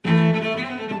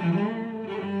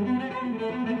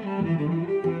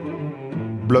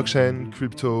Blockchain,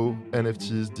 crypto,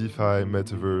 NFTs, DeFi,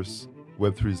 metaverse,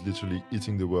 Web3 is literally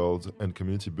eating the world, and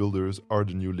community builders are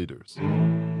the new leaders.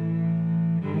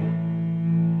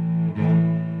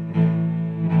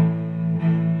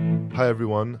 Hi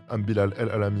everyone, I'm Bilal El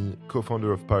Alami,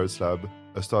 co-founder of Pirates Lab,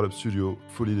 a startup studio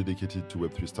fully dedicated to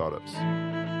Web3 startups.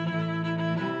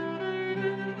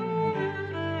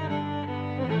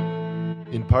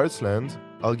 In Pirates Land,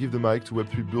 I'll give the mic to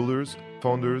Web3 builders,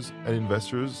 founders, and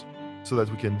investors so that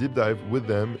we can deep dive with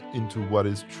them into what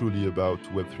is truly about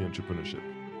Web3 entrepreneurship.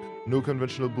 No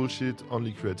conventional bullshit,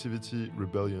 only creativity,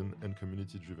 rebellion, and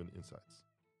community-driven insights.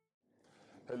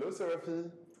 Hello, Séraphie.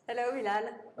 Hello,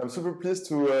 Bilal. I'm super pleased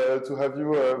to have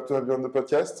you on the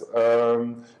podcast.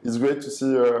 It's great to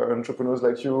see entrepreneurs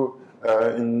like you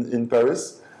in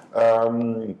Paris.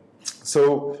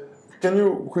 So, can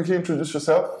you quickly introduce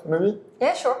yourself, maybe?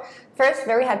 Yeah, sure. First,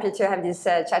 very happy to have this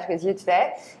chat with you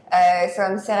today. So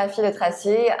I'm Séraphie de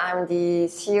Tracy. I'm the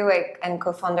CEO and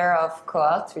co-founder of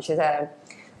Cohort, which is a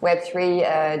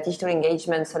Web3 digital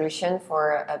engagement solution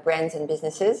for brands and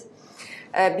businesses.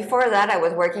 Before that, I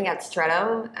was working at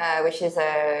Stratum, which is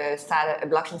a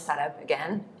blockchain startup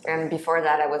again. And before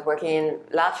that, I was working in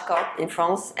large corp in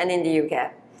France and in the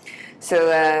UK. So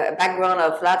a background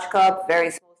of large corp, very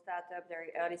small startup,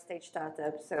 very early stage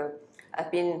startup. So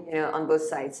I've been, on both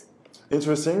sides.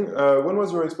 Interesting. When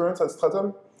was your experience at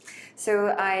Stratum?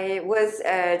 So I was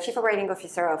Chief Operating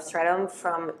Officer of Stratum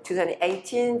from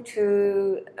 2018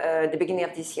 to the beginning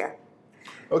of this year.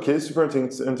 Okay, super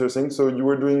interesting. So you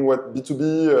were doing what,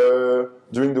 B2B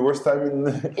during the worst time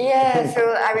in... Yeah, so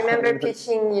I remember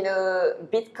pitching,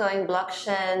 Bitcoin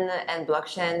blockchain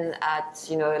at,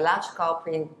 a large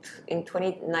corporate in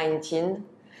 2019.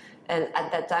 And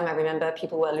at that time, I remember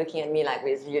people were looking at me like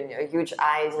with huge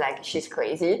eyes, like she's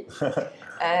crazy.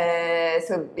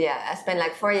 So yeah, I spent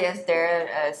like 4 years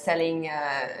there selling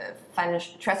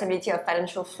traceability of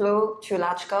financial flow to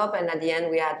large corp. And at the end,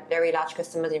 we had very large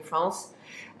customers in France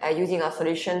using our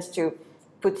solutions to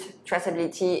put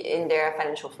traceability in their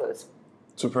financial flows.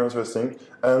 Super interesting.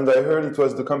 And I heard it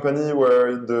was the company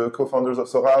where the co-founders of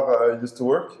Cohort used to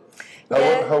work.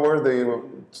 How were they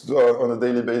on a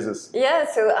daily basis? Yeah,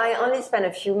 so I only spent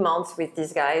a few months with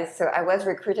these guys. So I was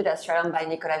recruited at Stratum by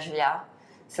Nicolas Julia.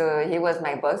 So he was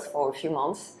my boss for a few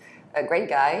months. A great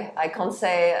guy. I can't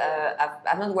say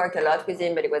I've not worked a lot with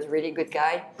him, but he was a really good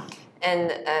guy. And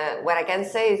what I can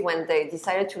say is when they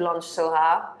decided to launch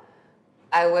Soha,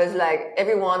 I was like,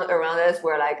 everyone around us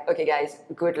were like, okay guys,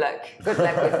 good luck with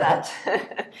that.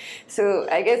 So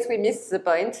I guess we missed the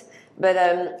point. But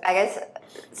I guess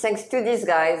thanks to these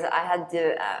guys,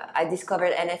 I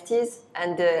discovered NFTs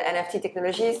and the NFT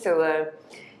technology. So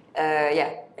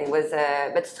it was.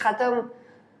 But Stratum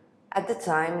at the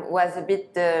time was a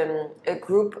bit a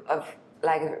group of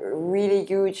like really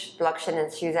huge blockchain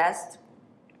enthusiasts,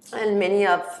 and many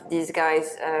of these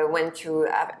guys went to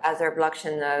other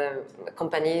blockchain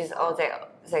companies, or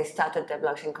they started their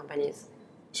blockchain companies.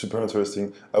 Super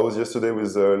interesting. I was yesterday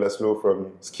with Laszlo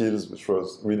from Skills, which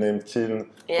was renamed Kiln,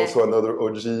 also another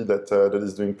OG that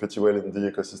is doing pretty well in the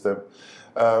ecosystem.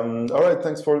 All right,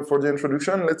 thanks for the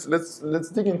introduction. Let's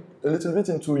dig in a little bit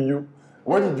into you.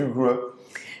 Where did you grow up?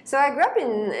 So I grew up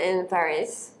in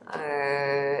Paris,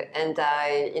 and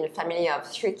in a family of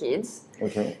 3 kids.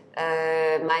 Okay.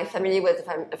 My family was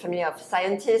a family of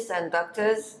scientists and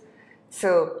doctors.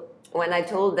 So when I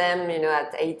told them,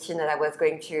 at 18 that I was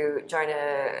going to join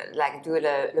do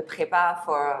the prépa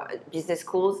for business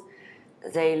schools,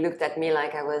 they looked at me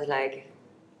like I was like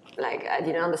I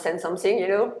didn't understand something,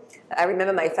 I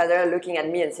remember my father looking at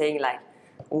me and saying like,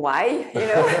 why,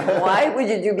 why would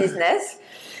you do business?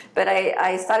 But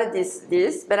I started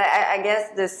this, but I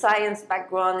guess the science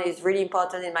background is really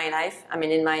important in my life. I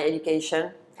mean, in my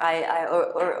education, I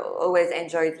always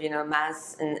enjoyed,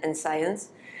 math and science.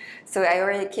 So I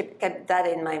already kept that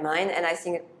in my mind, and I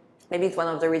think maybe it's one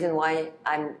of the reasons why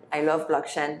I love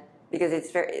blockchain, because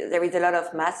there is a lot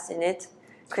of math in it,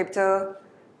 crypto.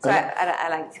 So I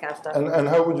like this kind of stuff. And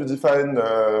how would you define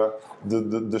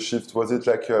the shift? Was it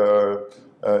like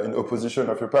in opposition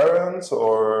of your parents,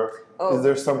 or is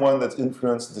there someone that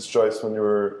influenced this choice when you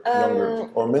were younger,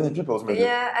 or many people maybe?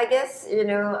 Yeah, I guess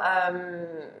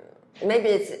maybe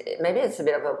it's a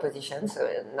bit of opposition. So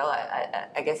no,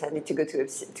 I guess I need to go to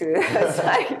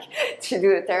psych to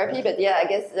do a therapy. But yeah, I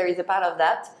guess there is a part of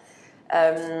that.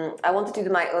 I wanted to do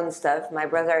my own stuff. My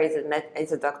brother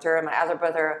is a doctor. My other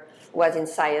brother was in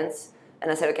science, and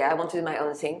I said, okay, I want to do my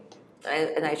own thing,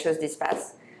 and I chose this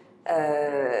path.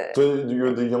 So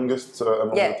you're the youngest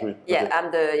among the 3? Yeah,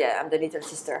 okay. I'm the little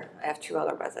sister. I have 2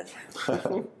 other brothers.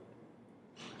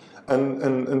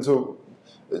 and so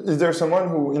Is there someone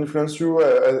who influenced you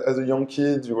as a young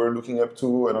kid you were looking up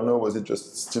to? I don't know, was it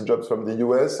just Steve Jobs from the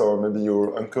US or maybe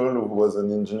your uncle who was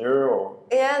an engineer? Or?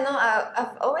 Yeah, no,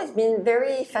 I've always been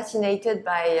very fascinated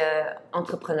by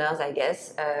entrepreneurs, I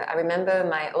guess. I remember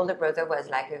my older brother was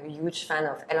like a huge fan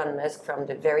of Elon Musk from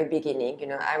the very beginning. You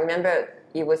know, I remember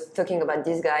he was talking about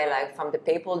this guy like from the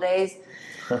PayPal days.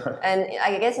 And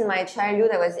I guess in my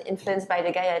childhood I was influenced by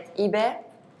the guy at eBay.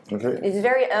 Okay. It's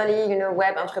very early, you know,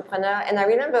 web entrepreneur. And I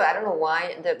remember, I don't know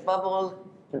why, the bubble,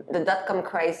 the dot-com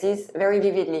crisis very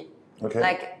vividly. Okay.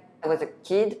 Like, I was a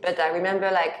kid, but I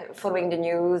remember like following the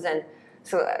news and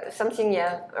so something,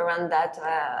 around that.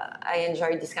 I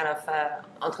enjoyed this kind of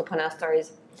entrepreneur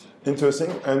stories. Interesting.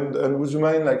 And would you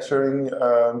mind like sharing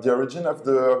the origin of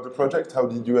the project? How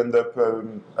did you end up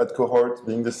at Cohort,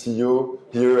 being the CEO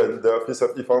here at the Office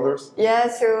of eFounders? Yeah,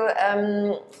 so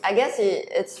I guess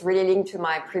it's really linked to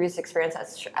my previous experience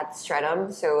at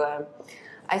Stratum. So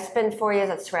I spent 4 years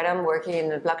at Stratum working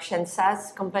in a blockchain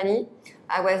SaaS company.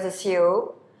 I was the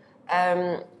CEO.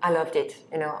 I loved it.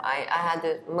 You know, I had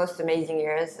the most amazing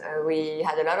years. We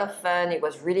had a lot of fun. It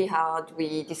was really hard.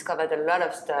 We discovered a lot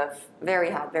of stuff.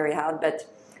 Very hard. But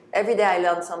every day I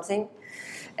learned something.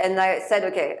 And I said,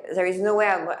 okay, there is no way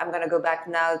I'm going to go back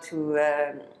now to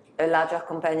a larger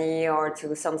company or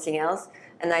to something else.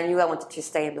 And I knew I wanted to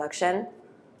stay in blockchain.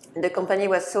 The company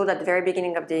was sold at the very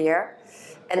beginning of the year.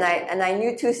 And I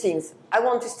knew two things. I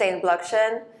want to stay in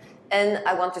blockchain. And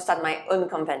I want to start my own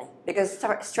company because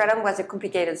Stratum was a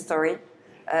complicated story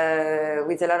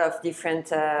with a lot of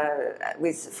different,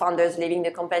 with founders leaving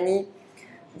the company.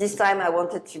 This time I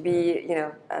wanted to be,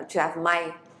 to have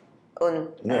my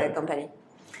own company.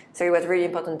 So it was really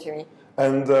important to me.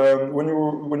 And when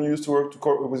you used to work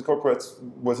with corporates,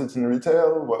 was it in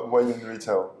retail? Why in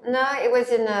retail? No, it was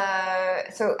in,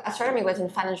 so at Stratum it was in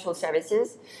financial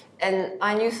services. And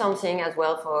I knew something as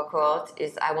well for Cohort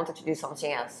is I wanted to do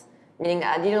something else. Meaning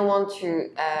I didn't want to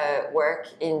work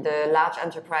in the large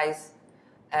enterprise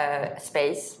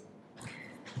space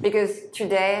because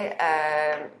today,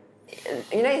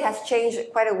 it has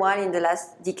changed quite a while in the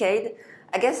last decade.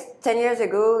 I guess 10 years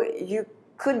ago, you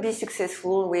could be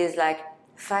successful with like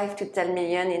 5 to 10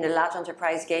 million in the large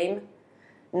enterprise game.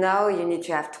 Now you need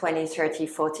to have 20, 30,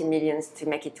 40 millions to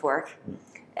make it work.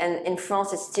 And in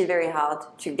France, it's still very hard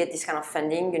to get this kind of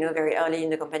funding, very early in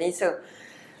the company. So.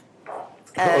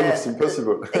 Almost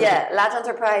impossible. Yeah, large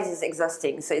enterprise is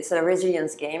exhausting, so it's a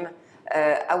resilience game.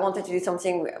 I wanted to do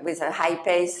something with a high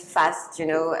pace, fast,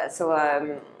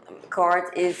 So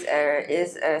Cohort is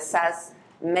a SaaS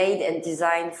made and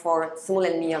designed for small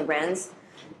and medium brands,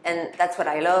 and that's what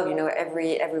I love.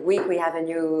 Every week we have a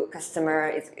new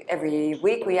customer. Every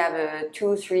week we have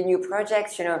 2-3 new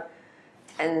projects.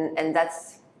 And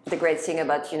that's the great thing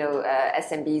about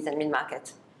SMBs and mid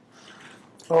market.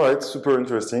 All right, super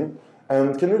interesting.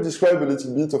 And can you describe a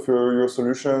little bit of your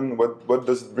solution? What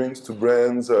does it bring to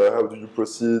brands? How do you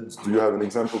proceed? Do you have an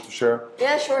example to share?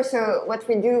 Yeah, sure. So what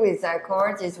we do with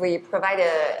Cohort is we provide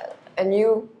a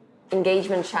new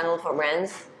engagement channel for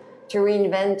brands to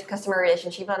reinvent customer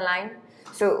relationship online.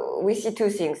 So we see two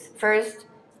things. First,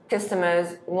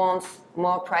 customers want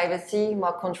more privacy,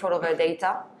 more control over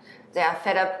data. They are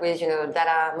fed up with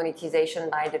data monetization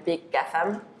by the big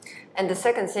GAFAM. And the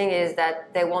second thing is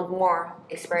that they want more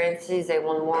experiences. They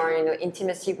want more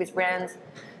intimacy with brands.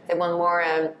 They want more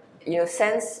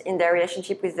sense in their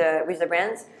relationship with the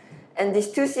brands. And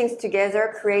these two things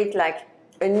together create like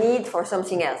a need for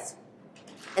something else.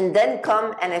 And then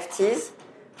come NFTs,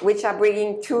 which are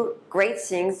bringing two great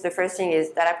things. The first thing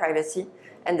is data privacy,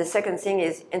 and the second thing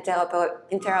is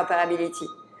interoperability,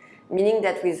 meaning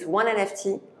that with one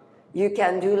NFT you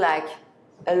can do like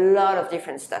a lot of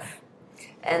different stuff.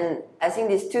 And I think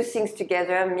these two things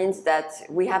together means that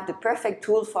we have the perfect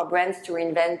tool for brands to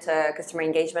reinvent customer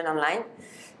engagement online.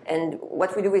 And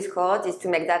what we do with Cohort is to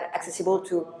make that accessible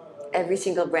to every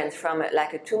single brand, from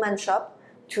like a two-man shop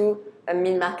to a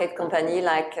mid-market company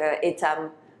like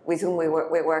Etam, with whom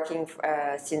we're working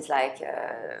since like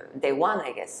day one,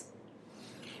 I guess.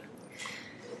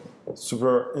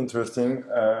 Super interesting.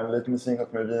 Let me think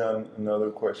of maybe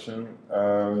another question.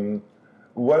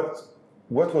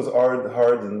 What was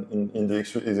hard in the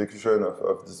execution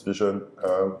of this vision?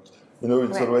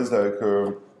 It's always like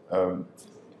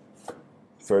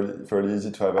fairly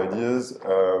easy to have ideas,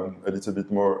 a little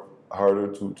bit more harder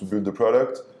to build the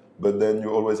product, but then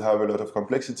you always have a lot of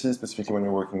complexity, specifically when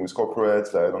you're working with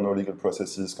corporates, like, I don't know, legal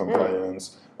processes,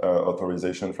 compliance,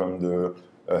 authorization from the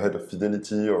head of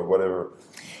fidelity or whatever.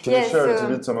 Can you share a little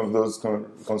bit some of those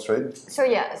constraints? So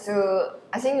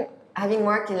I think having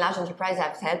worked in large enterprise,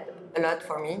 I've had a lot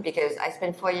for me because I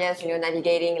spent 4 years,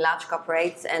 navigating large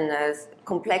corporates and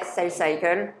complex sales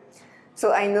cycle.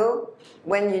 So I know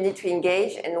when you need to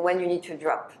engage and when you need to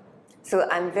drop. So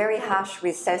I'm very harsh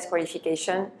with sales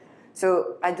qualification.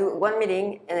 So I do one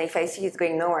meeting, and if I see it's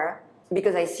going nowhere,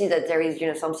 because I see that there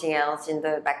is, something else in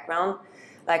the background,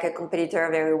 like a competitor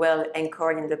very well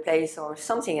anchored in the place or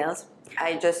something else,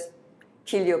 I just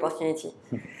kill the opportunity.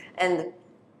 And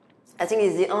I think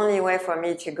it's the only way for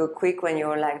me to go quick when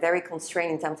you're like very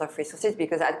constrained in terms of resources,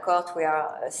 because at Cohort we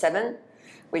are 7,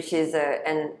 which is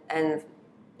and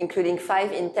including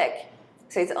 5 in tech.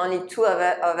 So it's only 2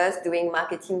 of us doing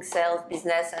marketing, sales,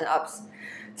 business, and ops.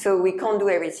 So we can't do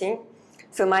everything.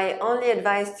 So my only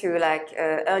advice to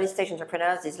early stage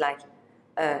entrepreneurs is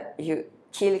you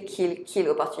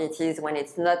kill opportunities when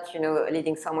it's not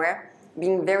leading somewhere.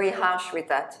 Being very harsh with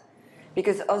that,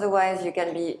 because otherwise you're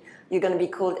gonna be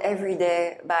called every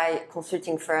day by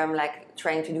consulting firm like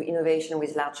trying to do innovation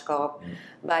with large corp,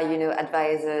 by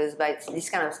advisors, by this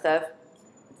kind of stuff.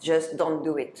 Just don't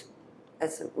do it.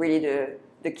 That's really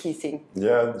the key thing.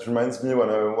 Yeah, it reminds me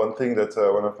one thing that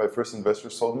one of my first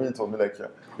investors told me. He told me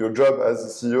your job as a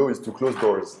CEO is to close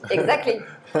doors. Exactly,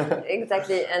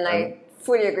 exactly, and I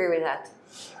fully agree with that.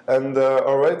 And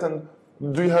all right, and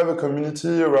do you have a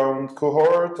community around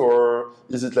Cohort, or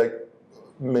is it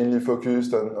mainly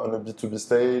focused on a B2B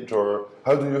stage, or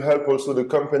how do you help also the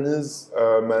companies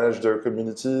manage their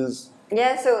communities?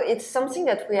 Yeah, so it's something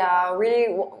that we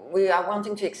are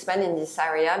wanting to expand in this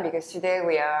area, because today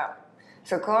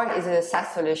so Cohort is a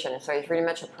SaaS solution, so it's really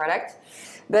much a product,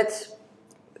 but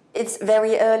it's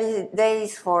very early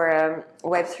days for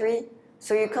Web3,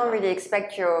 so you can't really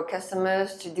expect your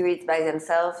customers to do it by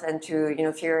themselves and to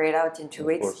figure it out in 2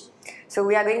 weeks. So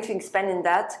we are going to expand in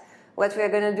that. What we are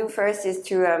going to do first is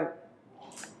to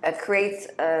create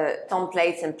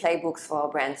templates and playbooks for our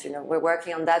brands. We're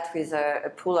working on that with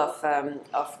a pool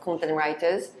of content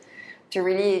writers to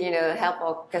really help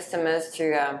our customers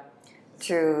to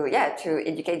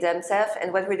educate themselves.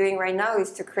 And what we're doing right now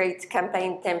is to create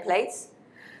campaign templates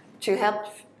to help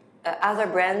other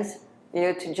brands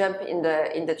to jump in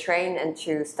the train and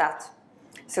to start.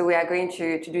 So we are going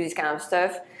to do this kind of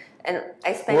stuff. And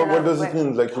I spend what does it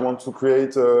mean? You want to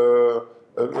create a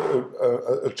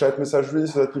chat messagery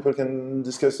so that people can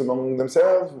discuss among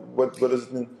themselves? What does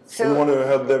it mean? So you want to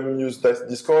help them use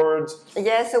Discord?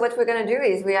 Yeah, so what we're going to do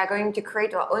is we are going to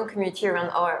create our own community around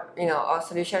our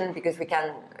solution, because we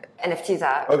can. NFTs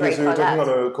are great so you're for talking that.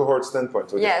 On a Cohort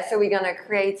standpoint. Okay. Yeah, so we're going to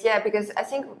create, because I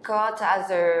think Cohort as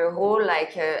a whole,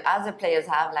 other players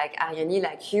have, like Ariani,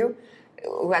 like you,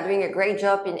 who are doing a great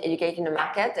job in educating the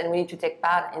market, and we need to take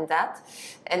part in that.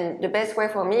 And the best way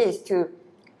for me is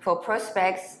for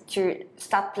prospects to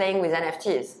start playing with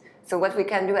NFTs. So what we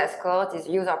can do as Cohort is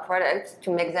use our products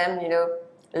to make them,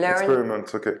 learn.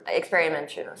 Experiment, okay. Experiment,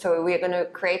 So we're going to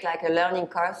create a learning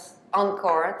course on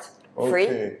Cohort,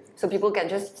 free, so people can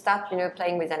just start,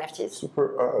 playing with NFTs.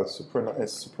 Super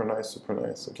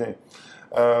nice. Okay,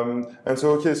 and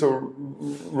so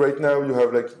right now you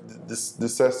have this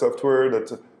SaaS software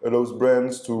that allows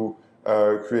brands to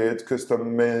create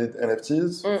custom-made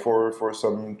NFTs for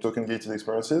some token-gated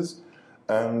experiences,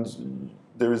 and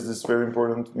there is this very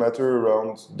important matter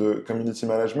around the community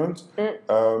management.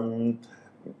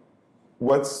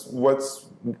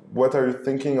 What are you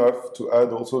thinking of to add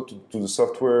also to the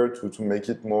software to make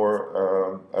it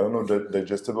more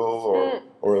digestible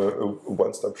or a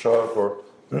one-stop shop or?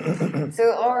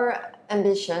 So our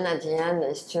ambition at the end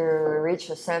is to reach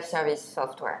a self-service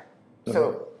software.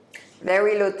 So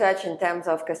very low touch in terms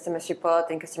of customer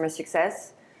support and customer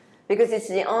success, because it's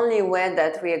the only way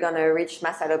that we are going to reach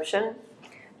mass adoption.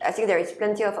 I think there is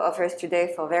plenty of offers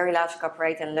today for very large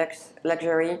corporate and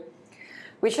luxury,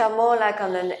 which are more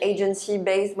on an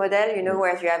agency-based model,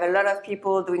 where you have a lot of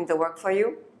people doing the work for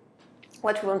you.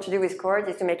 What we want to do with Cohort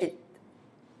is to make it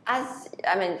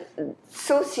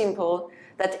so simple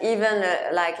that even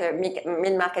a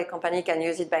mid-market company can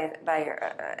use it by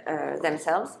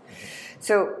themselves.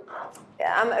 So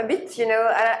I'm a bit,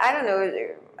 I don't know,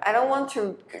 I don't want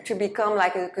to become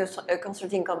a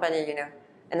consulting company,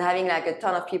 and having a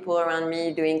ton of people around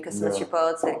me doing customer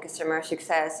supports and customer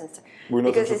success. And we're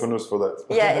not entrepreneurs for that.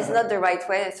 Yeah, it's not the right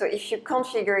way. So if you can't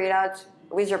figure it out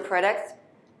with your product,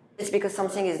 it's because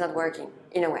something is not working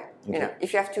in a way. Okay.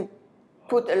 If you have to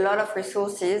put a lot of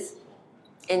resources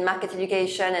in market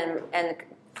education and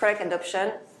product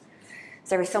adoption,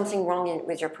 there is something wrong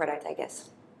with your product, I guess.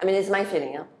 It's my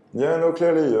feeling. Yeah, no,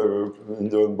 clearly in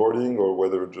the onboarding or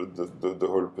whether the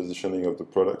whole positioning of the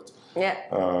product. Yeah.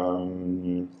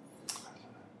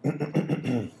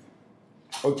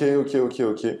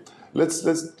 Okay.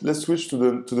 Let's switch to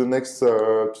the next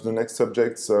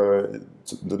subjects.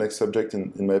 The next subject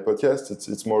in my podcast.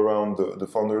 It's more around the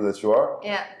founder that you are.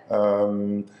 Yeah.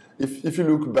 If you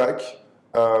look back,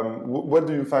 what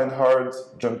do you find hard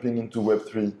jumping into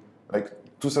Web3? Like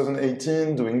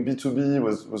 2018, doing B2B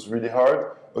was really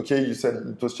hard. Okay, you said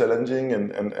it was challenging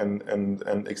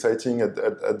and exciting at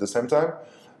the same time,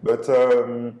 but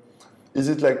is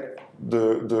it like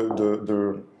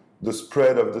the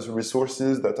spread of the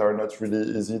resources that are not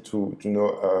really easy to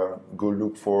go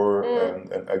look for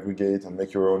and aggregate and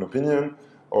make your own opinion,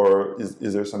 or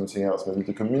is there something else? Maybe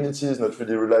the community is not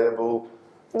really reliable.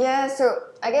 Yeah, so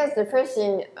I guess the first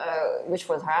thing which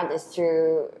was hard is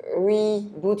to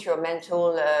reboot your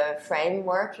mental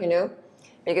framework,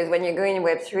 because when you go in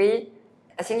Web3,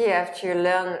 I think you have to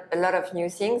learn a lot of new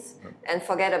things and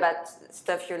forget about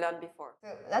stuff you learned before. So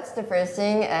that's the first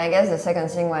thing. I guess the second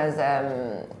thing was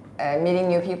meeting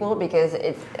new people, because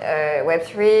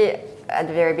Web3 at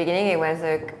the very beginning, it was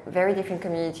a very different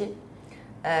community,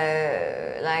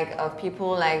 of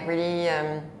people really,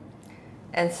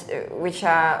 which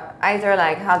are either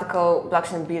hardcore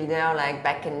blockchain builder,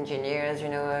 backend engineers,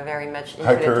 very much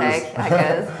into the tech,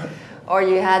 hackers, or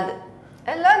you had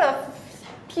a lot of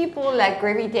people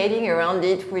gravitating around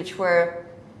it, which were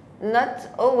not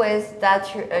always that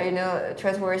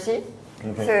trustworthy.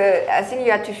 Okay. So I think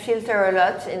you had to filter a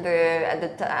lot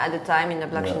at the time in the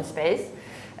blockchain space.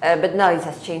 But now it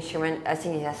has changed. I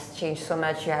think it has changed so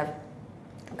much. You have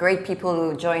great people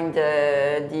who joined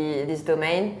this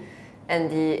domain,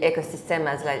 and the ecosystem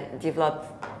has developed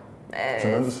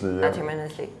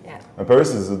tremendously. Yeah. And Paris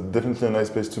is definitely a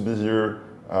nice place to be here.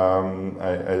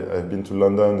 I've been to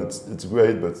London. It's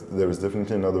great, but there is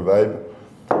definitely another vibe.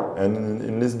 And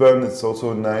in Lisbon, it's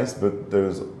also nice, but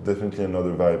there's definitely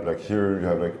another vibe. Like here, you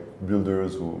have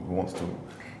builders who wants to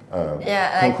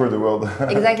conquer the world.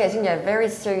 Exactly. I think you have very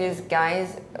serious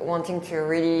guys wanting to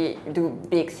really do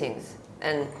big things.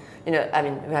 And we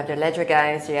have the Ledger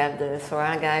guys, you have the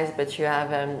Sora guys, but you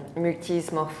have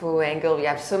Multis, Morpho, Angle. You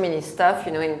have so many stuff,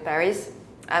 in Paris.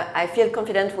 I feel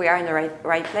confident we are in the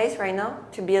right place right now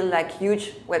to build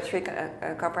huge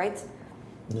Web3 corporates.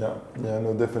 Yeah,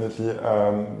 no, definitely.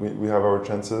 We have our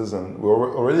chances, and we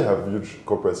already have huge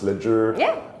corporates. Ledger,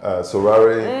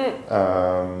 Sorare,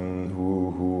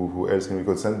 who else can we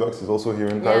call? Sandbox is also here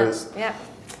in Paris. Yeah.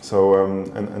 So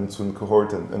and soon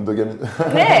Cohort and Dogami.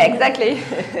 Yeah, exactly.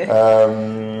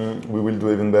 We will do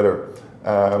even better.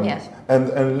 Yes.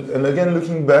 And again,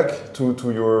 looking back to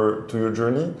your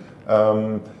journey.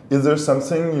 Is there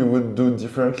something you would do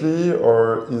differently,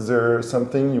 or is there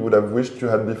something you would have wished you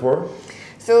had before?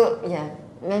 So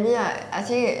maybe I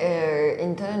think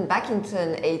back in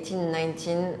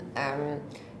 2018-19,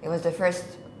 it was the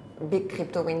first big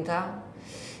crypto winter,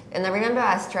 and I remember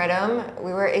at Stratum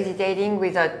we were hesitating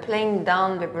without playing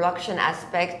down the blockchain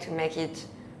aspect to make it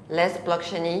less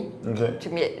blockchainy, to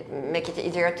make it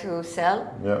easier to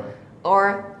sell,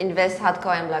 or invest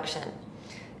hardcore in blockchain.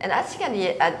 And I think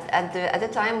at the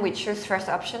time we chose first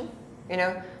option,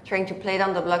 trying to play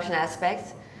down the blockchain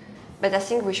aspect. But I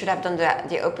think we should have done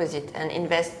the opposite and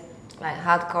invest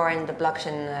hardcore in the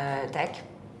blockchain tech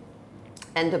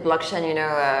and the blockchain,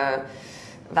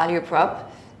 value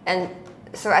prop. And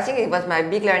so I think it was my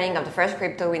big learning of the first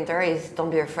crypto winter is don't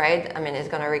be afraid. It's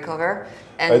going to recover.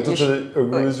 And I totally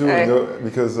agree with you,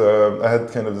 because I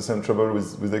had kind of the same trouble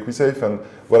with EquiSafe, and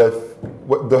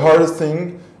the hardest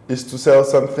thing is to sell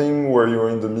something where you're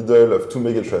in the middle of two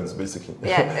mega trends, basically.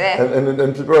 Yeah.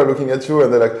 and people are looking at you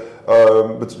and they're like,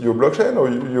 but you're blockchain or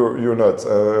you're not?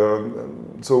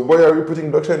 So why are you putting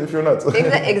blockchain if you're not?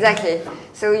 Exactly.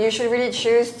 So you should really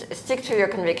stick to your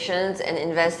convictions and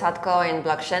invest hardcore in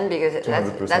blockchain, because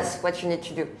that's what you need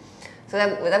to do. So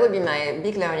that would be my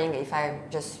big learning if I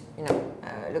just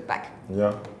look back.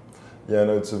 Yeah,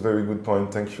 no, it's a very good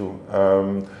point. Thank you.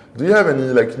 Do you have any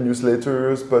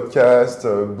newsletters, podcasts,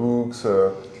 books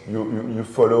you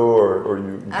follow or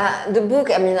you? The book.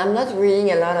 I'm not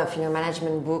reading a lot of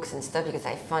management books and stuff, because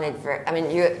I find it very.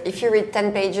 If you read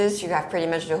 10 pages, you have pretty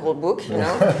much the whole book.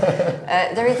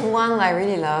 There is one I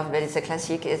really love, but it's a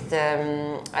classic. It's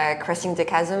the Crossing the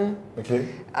Chasm. Okay.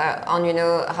 On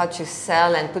how to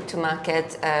sell and put to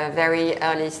market very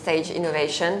early stage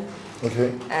innovation.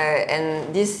 Okay.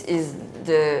 And this is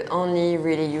the only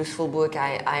really useful book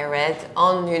I read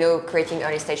on creating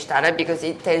early stage startup, because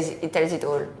it tells it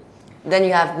all. Then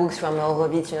you have books from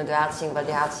Horowitz, the hard thing, but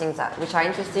the hard things which are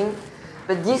interesting.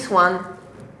 But this one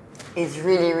is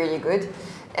really, really good.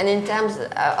 And in terms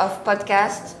of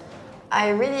podcast, I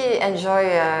really enjoy.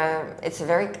 It's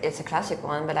a classic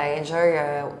one, but I enjoy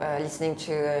listening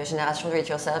to Génération Do It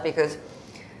Yourself, because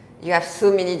you have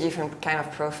so many different kind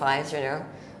of profiles,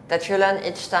 that you learn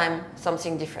each time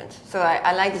something different. So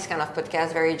I like this kind of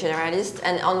podcast, very generalist.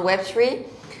 And on Web3,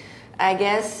 I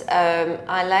guess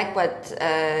I like what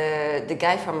the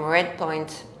guy from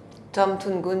Redpoint, Tom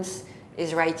Tunguns,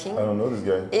 is writing. I don't know this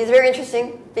guy. It's very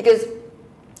interesting because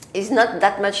he's not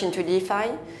that much into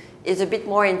DeFi. He's a bit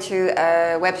more into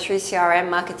Web3 CRM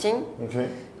marketing,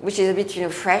 which is a bit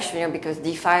fresh, because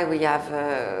DeFi, we have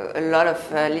a lot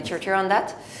of literature on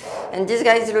that. And this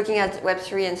guy is looking at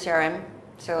Web3 and CRM,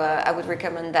 so I would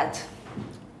recommend that.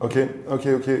 Okay.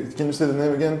 Can you say the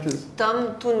name again, please?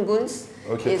 Tom Tunguns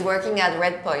is working at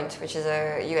Redpoint, which is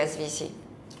a US VC.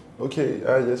 Okay,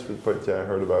 yes, Redpoint, yeah, I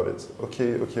heard about it.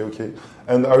 Okay.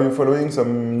 And are you following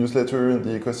some newsletter in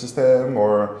the ecosystem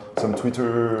or some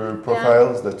Twitter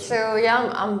profiles?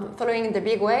 I'm following The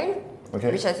Big Whale,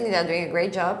 which I think they're doing a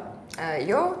great job.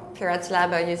 Your Pirates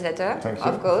Lab newsletter, Thank you.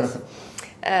 Of course.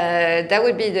 That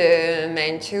would be the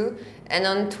main two. And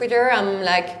on Twitter, I'm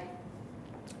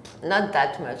not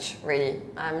that much, really.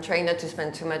 I'm trying not to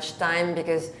spend too much time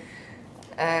because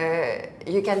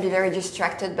you can be very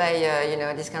distracted by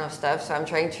this kind of stuff. So I'm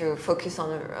trying to focus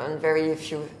on very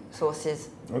few sources.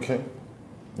 Okay.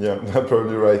 Yeah, that's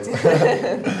probably right.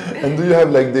 And do you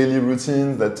have daily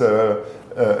routines that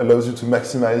allows you to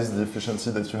maximize the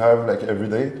efficiency that you have every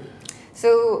day?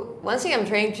 So one thing I'm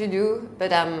trying to do,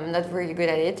 but I'm not very good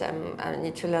at it, I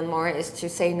need to learn more, is to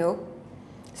say no.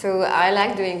 So I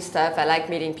like doing stuff, I like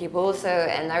meeting people.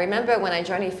 And I remember when I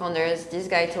joined eFounders, this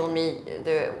guy told me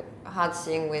the hard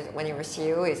thing when you're a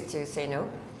CEO is to say no.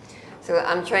 So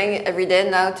I'm trying every day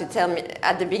now to tell me,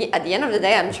 at the end of the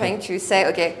day, I'm trying to say,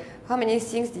 okay, how many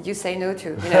things did you say no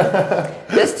to?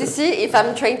 Just to see if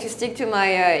I'm trying to stick to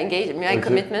my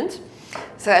commitment.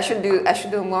 So I should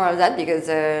do more of that because,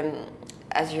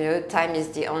 as you know, time is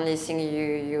the only thing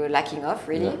you're lacking of,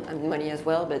 really. Yeah. And money as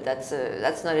well, but that's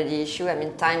not the issue. I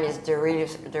mean, time is the real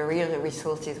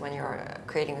resources when you're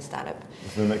creating a startup.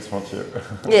 It's the next frontier.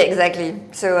 Yeah, exactly.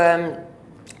 So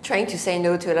trying to say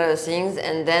no to a lot of things,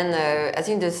 and then I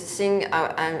think the thing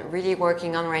I'm really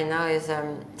working on right now is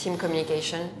team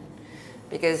communication,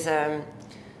 because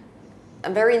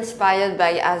I'm very inspired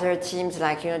by other teams,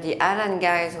 the Alan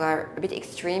guys who are a bit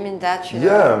extreme in that.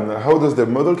 Yeah, how does the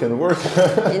model can work?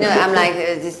 I'm like,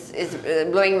 this is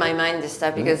blowing my mind, this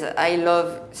stuff, because I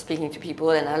love speaking to people,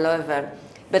 and I love,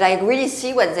 but I really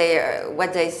see what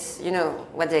they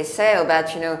say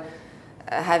about,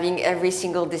 having every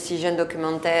single decision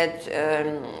documented,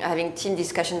 having team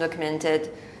discussion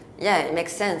documented. Yeah, it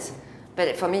makes sense.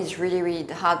 But for me, it's really, really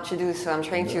hard to do. So I'm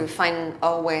trying to find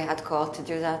our way at Cohort to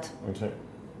do that. Okay.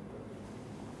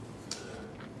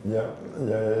 Yeah.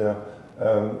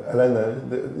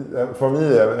 Alan, for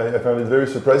me, I found it very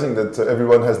surprising that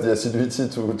everyone has the assiduity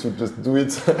to just do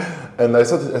it. And I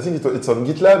think it's on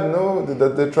GitLab, no?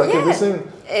 That they track everything.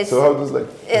 So how does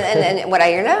and what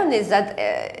I learned is that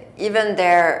even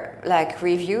their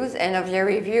reviews, end of year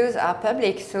reviews, are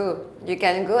public. So you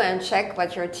can go and check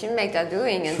what your teammates are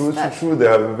doing and stuff. True. They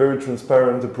have a very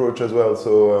transparent approach as well.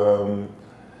 So.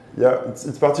 Yeah,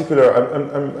 it's particular.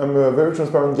 I'm a very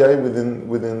transparent guy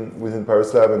within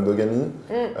Paris Lab and Dogami,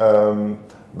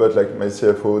 but my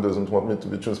CFO doesn't want me to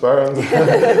be transparent.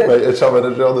 My HR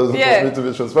manager doesn't want me to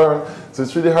be transparent. So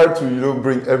it's really hard to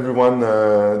bring everyone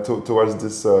towards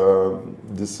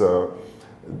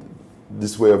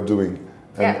this way of doing,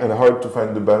 and hard to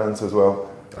find the balance as well.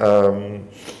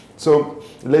 So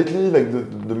lately,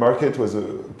 the market was a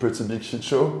pretty big shit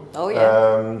show. Oh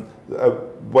yeah.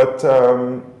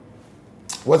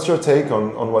 What's your take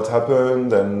on what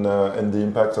happened and the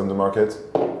impact on the market?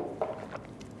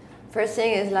 First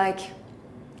thing is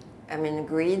greed. I mean,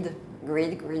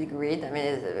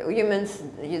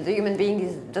 the human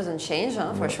being doesn't change,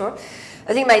 for sure.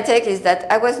 I think my take is that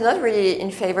I was not really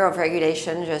in favor of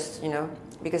regulation, just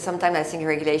because sometimes I think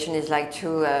regulation is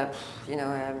too,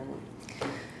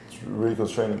 really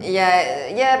constrained.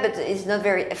 Yeah, but it's not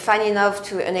very fine enough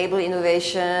to enable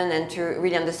innovation and to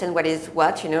really understand what is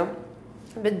what,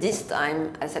 But this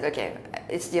time I said, okay,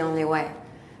 it's the only way.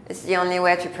 It's the only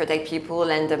way to protect people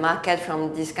and the market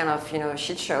from this kind of,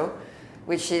 shit show,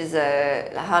 which is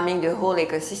harming the whole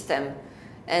ecosystem.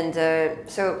 And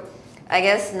so I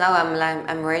guess now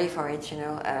I'm ready for it,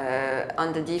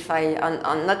 on the DeFi,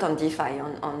 not on DeFi,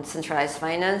 on centralized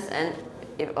finance, and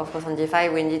of course on DeFi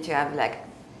we need to have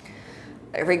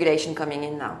a regulation coming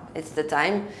in now. It's the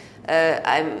time.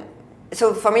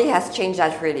 So for me it has changed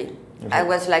that really. Okay. I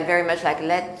was very much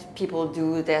let people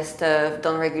do their stuff,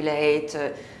 don't regulate.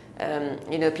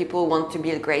 People want to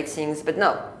build great things, but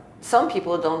no, some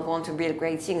people don't want to build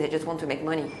great things. They just want to make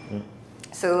money.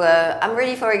 So I'm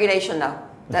ready for regulation now.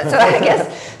 So I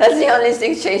guess that's the only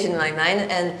thing changed in my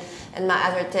mind. And my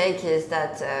other take is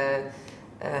that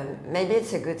maybe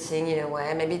it's a good thing in a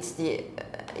way. Maybe it's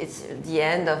the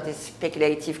end of this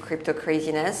speculative crypto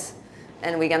craziness,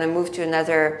 and we're gonna move to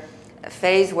another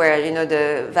phase where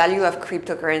the value of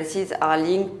cryptocurrencies are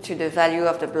linked to the value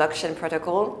of the blockchain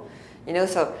protocol.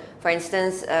 So for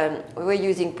instance, we were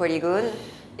using Polygon.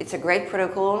 It's a great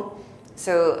protocol.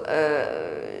 So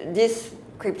this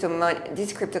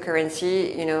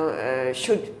cryptocurrency,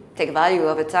 should take value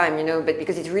over time, but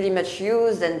because it's really much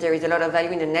used and there is a lot of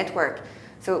value in the network.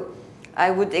 So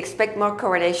I would expect more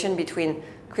correlation between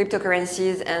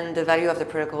cryptocurrencies and the value of the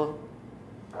protocol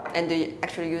and the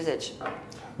actual usage.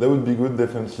 That would be good,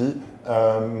 definitely.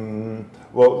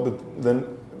 But then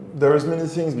there is many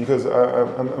things, because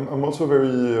I'm also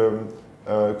very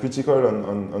critical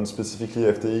on specifically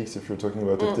FTX. If you're talking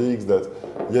about FTX, that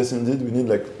yes, indeed, we need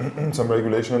like some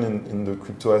regulation in the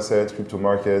crypto asset, crypto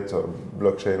market,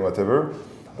 blockchain, whatever.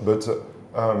 But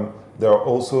there are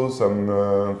also some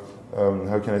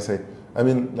how can I say? I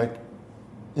mean, like,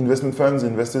 investment funds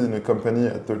invested in a company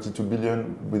at 32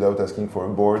 billion without asking for a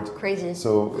board. Crazy.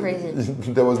 So crazy.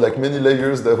 There was like many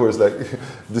layers that was like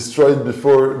destroyed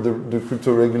before the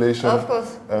crypto regulation. Of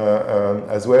course.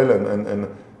 As well, and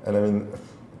I mean,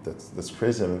 that's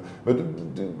crazy. I mean,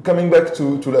 but coming back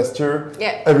to last year,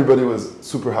 yeah, everybody was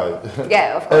super high.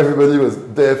 Yeah, of course. Everybody was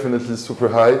definitely super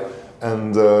high,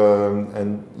 and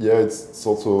yeah, it's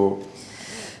also.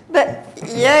 But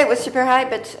yeah, it was super high.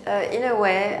 But in a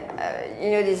way,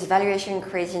 this valuation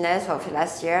craziness of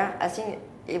last year, I think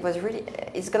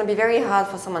it's going to be very hard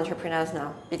for some entrepreneurs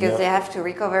now, because they have to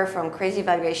recover from crazy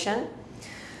valuation.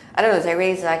 I don't know, they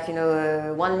raise like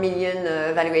 1 million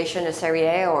valuation, a Series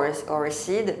A or a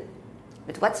seed.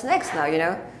 But what's next now?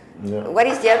 Yeah. What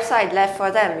is the upside left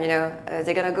for them?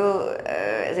 They're gonna go.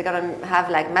 They're gonna have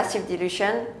like massive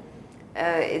dilution.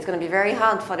 It's gonna be very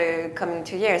hard for the coming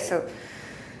 2 years. So.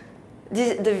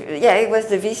 It was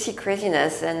the VC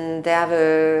craziness, and they have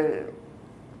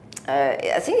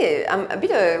I think I'm a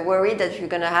bit worried that you're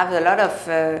going to have a lot of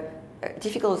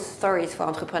difficult stories for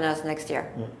entrepreneurs next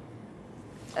year.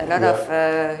 A lot of,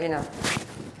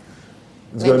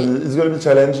 It's going to be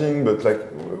challenging, but like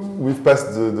we've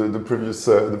passed the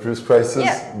previous crisis.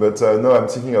 Yeah. But no, I'm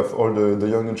thinking of all the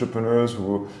young entrepreneurs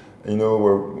who,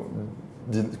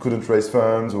 couldn't raise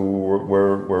funds, or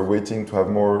were waiting to have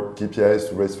more KPIs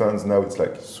to raise funds. Now it's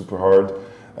like super hard.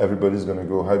 Everybody's going to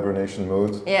go hibernation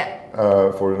mode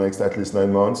for the next at least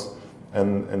 9 months,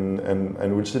 and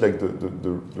we'll see like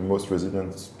the most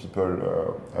resilient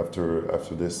people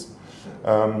after this.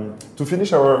 To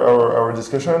finish our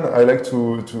discussion, I like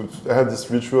to have this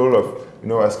ritual of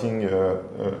asking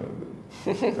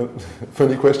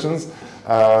funny questions.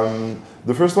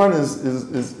 The first one is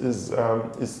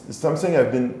something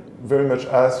I've been very much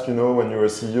asked. When you're a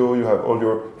CEO, you have all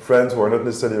your friends who are not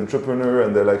necessarily entrepreneur,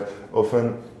 and they're like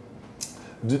often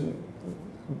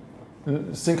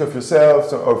think of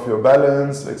yourself, of your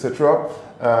balance, etc.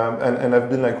 And I've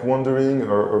been like wondering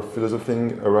or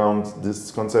philosophing around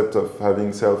this concept of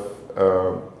having self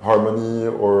harmony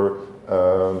or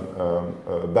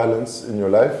balance in your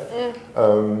life.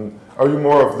 Are you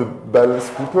more of the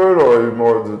balanced people, or are you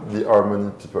more of the harmony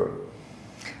people?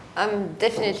 I'm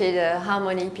definitely the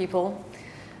harmony people.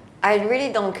 I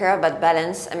really don't care about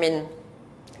balance. I mean,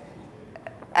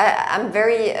 I'm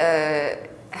very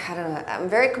I'm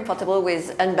very comfortable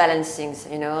with unbalanced things.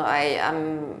 I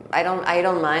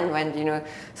don't mind when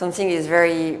something is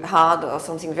very hard or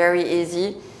something very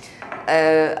easy.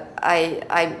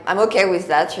 I'm okay with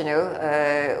that.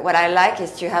 What I like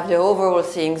is to have the overall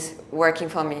things working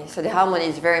for me. So the harmony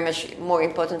is very much more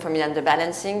important for me than the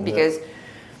balancing, because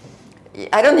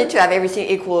I don't need to have everything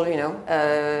equal.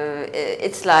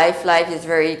 It's life. Life is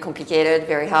very complicated,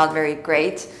 very hard, very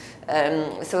great.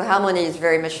 So harmony is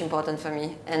very much important for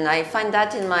me, and I find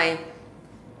that and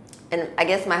I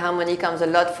guess my harmony comes a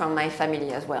lot from my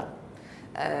family as well,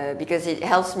 because it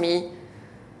helps me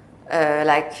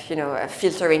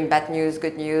filtering bad news,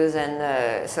 good news, and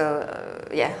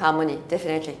harmony,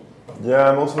 definitely. Yeah,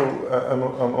 I'm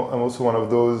also one of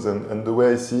those, and the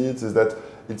way I see it is that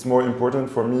it's more important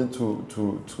for me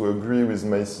to agree with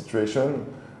my situation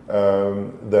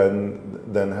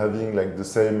than having like the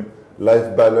same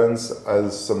life balance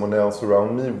as someone else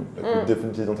around me. Like, we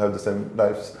definitely don't have the same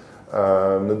lives,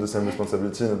 not the same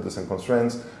responsibility, not the same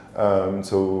constraints.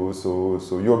 So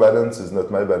your balance is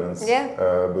not my balance. Yeah.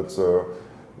 But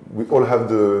we all have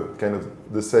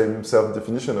the same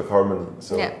self-definition of harmony.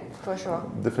 So yeah, for sure.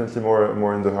 Definitely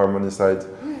more in the harmony side.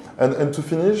 And to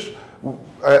finish,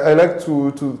 I like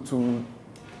to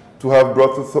to have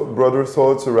broader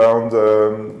thoughts around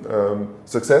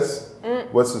success.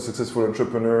 What's a successful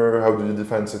entrepreneur? How do you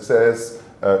define success?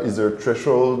 Is there a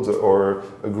threshold or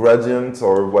a gradient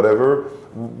or whatever?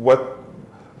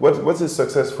 What is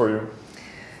success for you?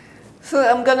 So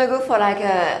I'm gonna go for like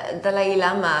a Dalai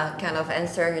Lama kind of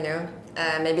answer, you know.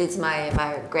 Maybe it's my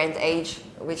grand age,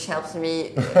 which helps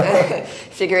me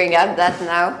figuring out that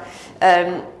now.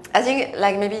 I think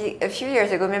like maybe a few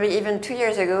years ago, maybe even 2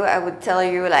 years ago, I would tell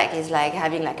you like it's like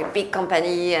having like a big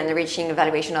company and reaching a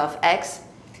valuation of X.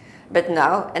 But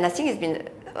now, and I think it's been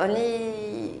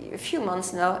only a few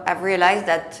months now, I've realized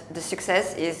that the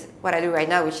success is what I do right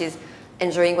now, which is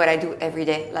enjoying what I do every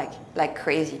day, like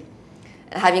crazy.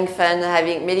 And having fun,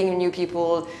 meeting new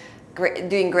people,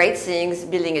 doing great things,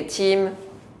 building a team.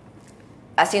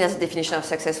 I think that's the definition of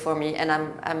success for me, and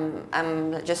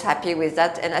I'm just happy with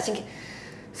that. And I think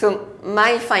so.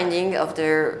 My finding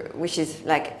which is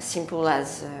like simple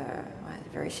as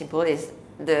very simple, is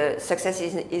the success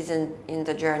isn't in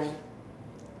the journey,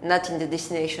 not in the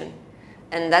destination,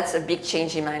 and that's a big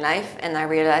change in my life. And I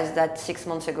realized that 6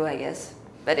 months ago, I guess,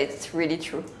 but it's really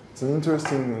true. That's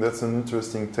an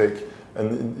interesting take, and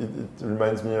it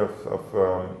reminds me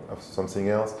of something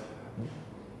else.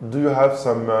 Do you have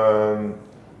some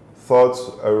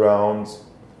thoughts around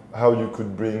how you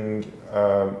could bring,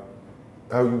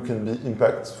 how you can be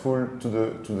impactful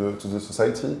to the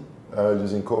society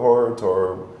using Cohort,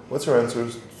 or what's your answer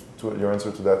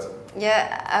to that?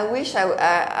 Yeah, I wish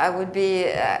I would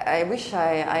be. I wish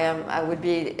I would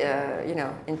be.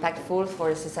 Impactful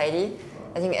for society.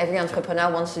 I think every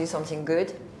entrepreneur wants to do something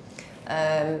good.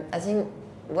 I think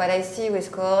what I see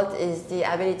with Cohort is the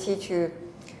ability to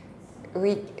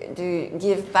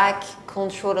give back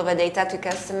control over data to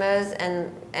customers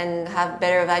and have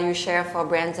better value share for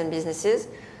brands and businesses.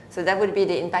 So that would be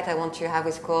the impact I want to have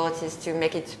with Cohort, is to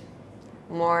make it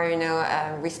more,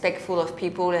 respectful of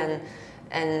people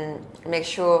and make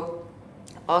sure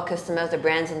our customers, the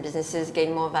brands and businesses,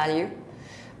 gain more value.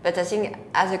 But I think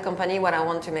as a company, what I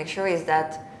want to make sure is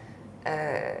that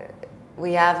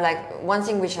we have like one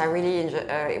thing which I really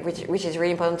enjoy, which is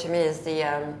really important to me, is the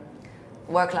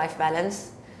work-life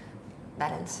balance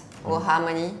or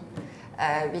harmony,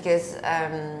 because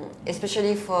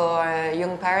especially for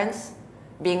young parents,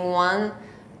 being one,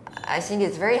 I think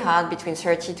it's very hard between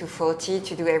 30 to 40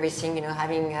 to do everything,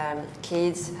 having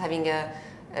kids, having a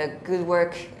good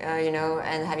work,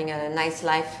 and having a nice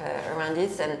life around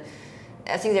it. And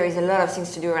I think there is a lot of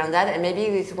things to do around that, and maybe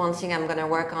it's one thing I'm going to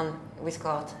work on with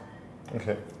Cohort.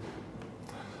 Okay.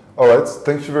 All right.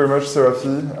 Thank you very much,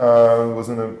 Séraphie. It was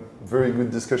a very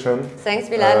good discussion. Thanks,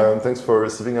 Bilal. Thanks for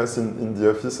receiving us in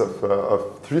the office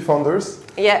of Three Founders.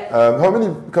 Yeah. How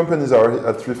many companies are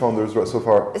at Three Founders so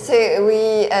far? So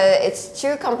it's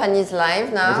 2 companies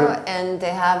live now, okay. And they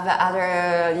have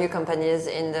other new companies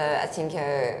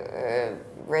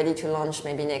ready to launch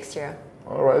maybe next year.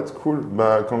 All right, cool.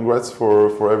 Congrats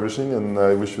for everything, and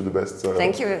I wish you the best.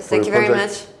 Thank you very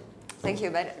much. Thank you,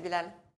 Bilal.